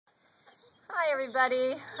Hi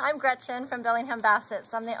everybody, I'm Gretchen from Bellingham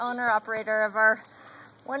Bassets. I'm the owner-operator of our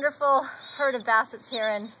wonderful herd of Bassets here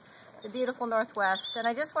in the beautiful Northwest. And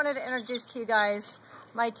I just wanted to introduce to you guys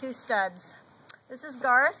my two studs. This is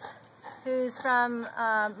Garth, who's from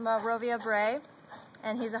Moravia Bray,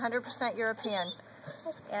 and he's 100% European.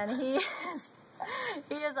 And he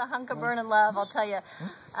is a hunk of burnin' love, I'll tell you.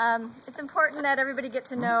 It's important that everybody get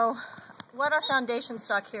to know what our foundation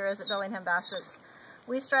stock here is at Bellingham Bassets.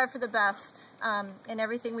 We strive for the best in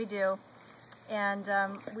everything we do, and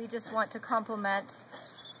we just want to complement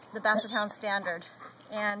the Basset Hound standard.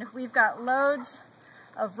 And we've got loads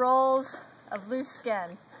of rolls of loose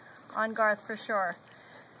skin on Garth for sure.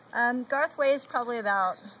 Garth weighs probably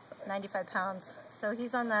about 95 pounds, so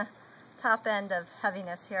he's on the top end of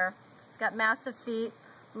heaviness here. He's got massive feet,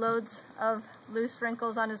 loads of loose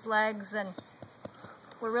wrinkles on his legs, and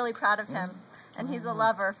we're really proud of him. And he's a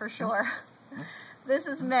lover for sure. This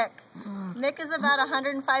is Mick. Mick is about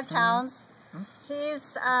 105 pounds.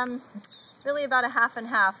 He's really about a half and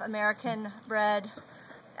half, American bred,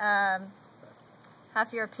 half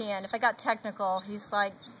European. If I got technical, he's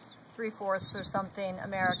like 3/4 or something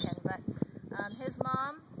American. But his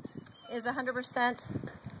mom is 100%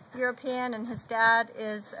 European, and his dad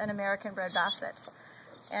is an American bred Basset.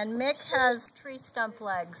 And Mick has tree stump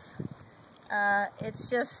legs. It's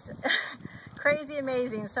just crazy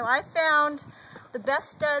amazing. So I found the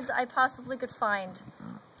best studs I possibly could find,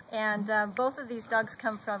 and both of these dogs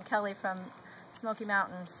come from Kelly from Smoky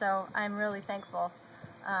Mountain, so I'm really thankful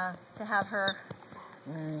to have her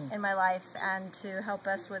in my life and to help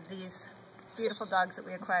us with these beautiful dogs that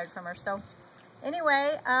we acquired from her. So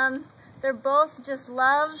anyway, they're both just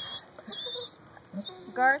loves.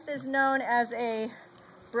 Garth is known as a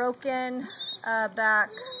broken back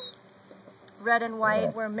red and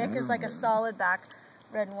white, where Mick is like a solid back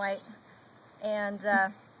red and white. And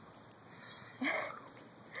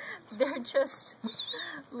they're just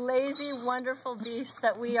lazy, wonderful beasts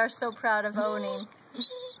that we are so proud of owning.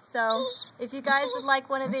 So if you guys would like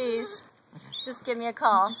one of these, just give me a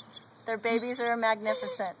call. Their babies are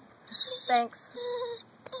magnificent. Thanks.